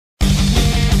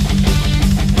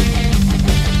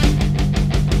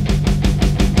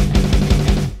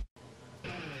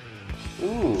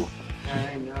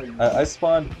I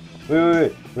spawned.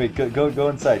 Wait. Go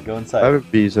inside. Go I inside.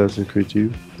 haven't beat Assassin's Creed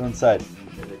 2. Go inside.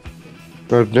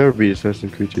 I've never beat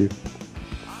Assassin's Creed 2.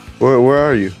 Where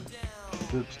are you?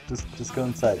 Just go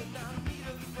inside.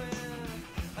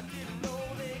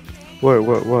 What?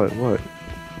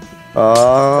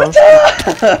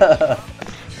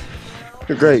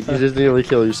 Great, you just nearly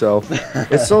killed yourself.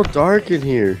 It's so dark in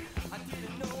here.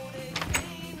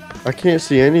 I can't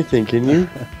see anything, can you?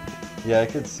 Yeah, I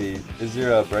could see. Is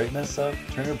your brightness up?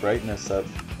 Turn your brightness up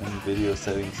in video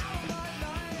settings.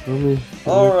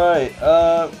 Alright,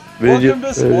 welcome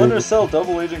to Splinter Cell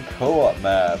Double Agent Co-op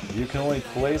map. You can only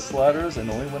place ladders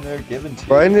and only when they're given to you.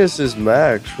 Brightness is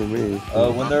max for me.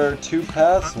 When there are two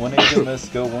paths, one agent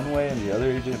must go one way and the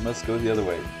other agent must go the other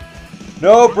way.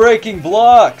 No breaking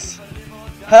blocks!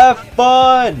 Have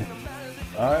fun!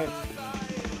 Alright.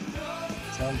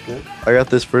 Sounds good. I got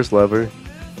this first lever.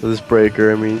 This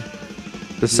breaker, I mean.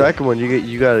 The second one,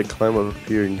 you gotta climb up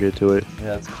here and get to it.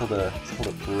 Yeah, it's called a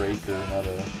breaker, not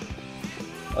a...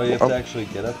 Oh, you have to actually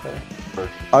get up there? Or...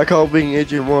 I call being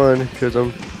Agent 1, because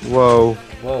I'm... Whoa.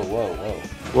 Whoa.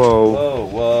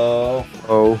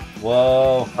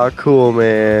 Whoa. How cool,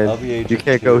 man. I'll be Agent You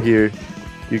can't 2. go here.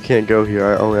 You can't go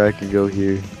here. Only I can go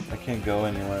here. I can't go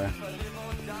anywhere.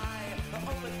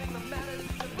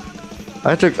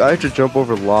 I have to jump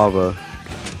over lava.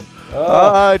 Oh.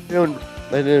 I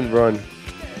didn't run.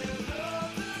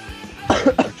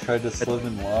 I tried to swim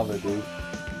in lava, dude.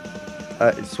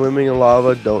 Swimming in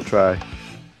lava, don't try.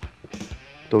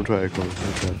 Don't try, Cole.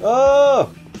 Don't try.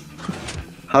 Oh!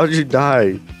 How did you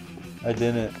die? I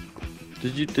didn't.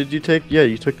 Did you take? Yeah,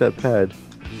 you took that pad.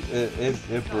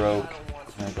 It broke.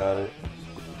 I got it.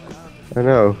 I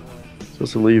know.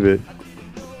 Supposed to leave it.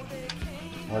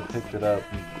 Well, I picked it up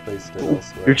and placed it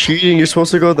elsewhere. You're cheating. You're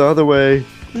supposed to go the other way.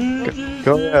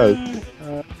 Go ahead.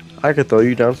 I could throw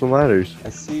you down some ladders. I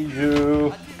see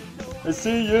you. I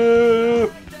see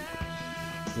you.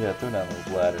 Yeah, throw down those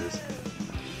ladders.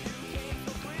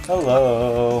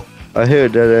 Hello. I hit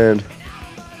a dead end.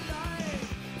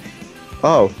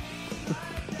 Oh.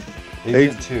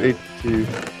 Agent 2. Agent 2.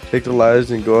 Take the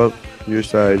ladders and go up your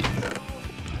side.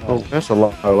 Oh, that's a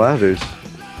lot of ladders.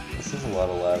 This is a lot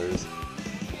of ladders.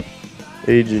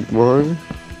 Agent 1,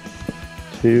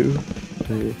 2,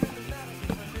 3.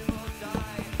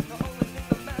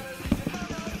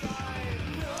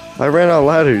 I ran out of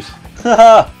ladders.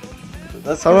 Haha!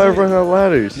 That's How did I run out of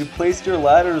ladders? You placed your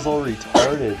ladders all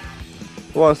retarded.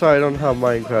 Well, sorry, I don't know how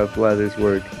Minecraft ladders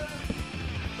work.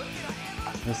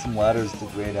 There's some ladders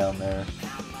way down there.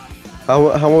 How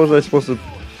was I supposed to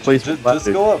place Just ladders?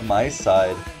 go up my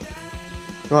side.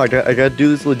 No, I gotta do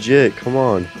this legit. Come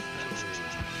on.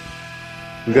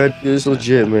 We gotta do this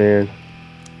legit, man.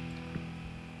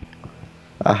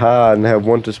 Aha, and I have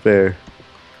one to spare.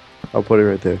 I'll put it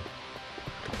right there.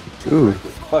 Ooh.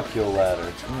 Fuck your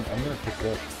ladder. I'm gonna pick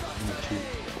it up. I'm gonna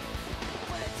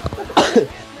cheat.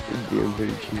 Damn,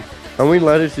 very cheap. How many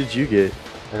ladders did you get?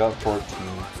 I got 14.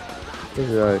 Look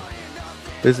at that.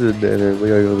 This is a dead end. We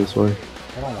gotta go this way.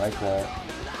 I don't like that.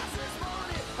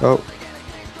 Oh.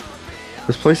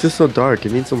 This place is so dark.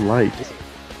 It needs some light.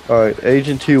 Alright,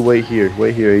 Agent 2, wait here.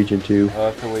 Wait here, Agent 2. I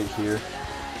have to wait here.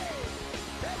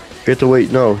 You have to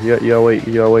wait. No, you gotta wait.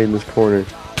 You gotta wait in this corner.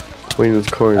 Wait in this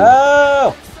corner.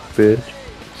 Oh! Bitch.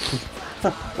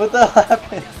 What the hell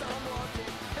happened?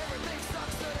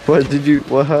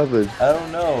 What happened? I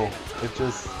don't know. It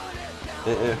just...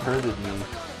 It hurted me.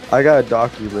 I got a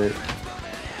document.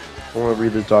 I wanna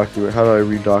read the document. How do I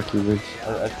read documents?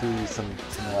 I threw you some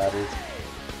ladders.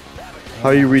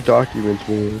 How do you read documents,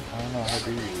 man? I don't know. How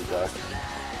do you read documents?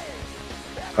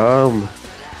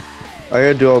 I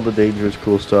gotta do all the dangerous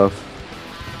cool stuff.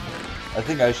 I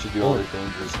think I should do all the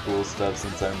dangerous cool stuff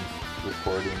since I'm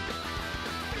recording.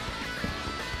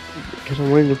 Because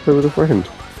I'm waiting to play with a friend.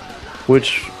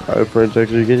 Which, our friend's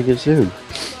actually getting it soon.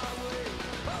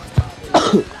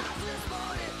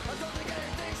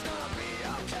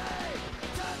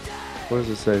 What does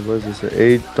it say? What does it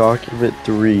say? Document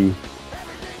 3.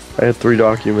 I have 3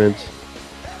 documents.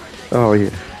 Oh yeah,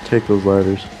 take those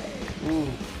ladders. Ooh.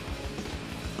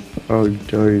 Oh, you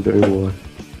one.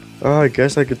 Oh, I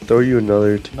guess I could throw you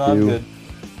another too. No, I'm good.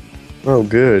 Oh,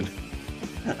 good.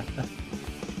 I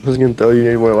was gonna throw you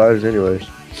any more ladders anyways.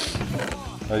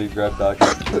 Oh, you grabbed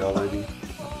document 3 already?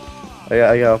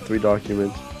 I got all 3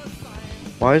 documents.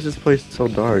 Why is this place so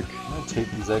dark? I'm gonna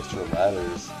take these extra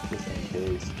ladders, just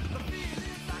in case.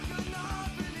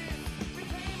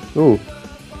 Ooh.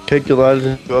 Take your ladders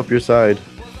and go up your side.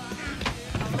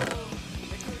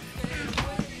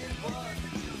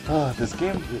 Oh, this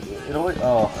game, it always,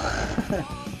 oh.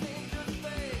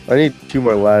 I need 2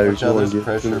 more ladders. Watch out, You wanna there's give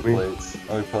pressure to me? plates.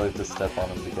 Oh, we probably have to step on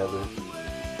them together.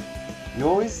 You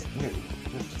always... Here,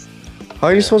 just... How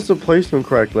are you There. supposed to place them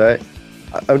correctly?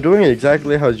 I'm doing it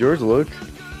exactly how yours look.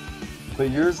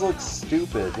 But yours looks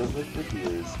stupid. Look at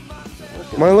yours.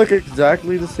 Look at Mine look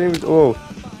exactly the same as. Oh,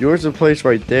 yours are placed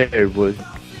right there, but.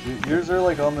 Yours are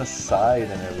like on the side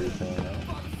and everything. You know?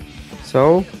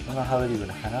 So? I don't know how that even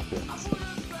happens.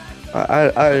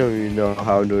 I don't even know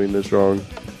how I'm doing this wrong.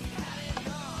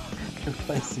 You're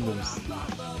placing them stupid.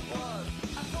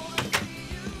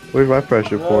 Where's my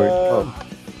pressure point? Oh.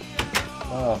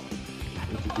 Oh, we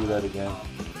have to do that again.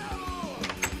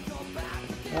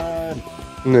 Run.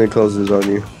 I'm gonna close this on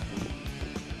you.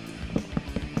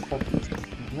 I'm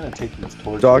gonna take these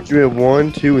torches. Document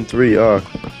 1, 2, and 3. Oh.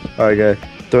 Alright, guys.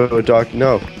 Throw a doc.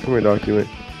 No. Come here, document.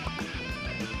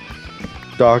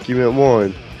 Document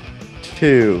 1,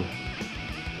 2,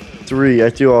 3. I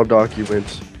threw all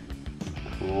documents.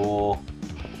 Cool.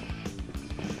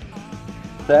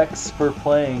 Thanks for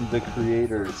playing the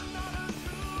creators.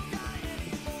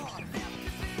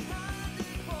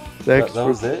 Thanks That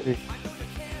was it?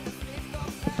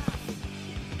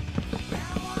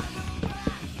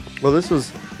 Well, this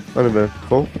was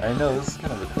uneventful. I know, this is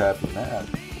kind of a crappy map.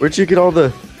 Where'd you get all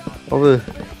the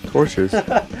torches?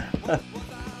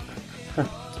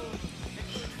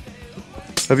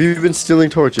 Have you been stealing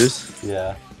torches?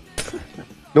 Yeah.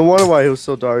 No wonder why it was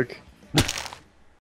so dark.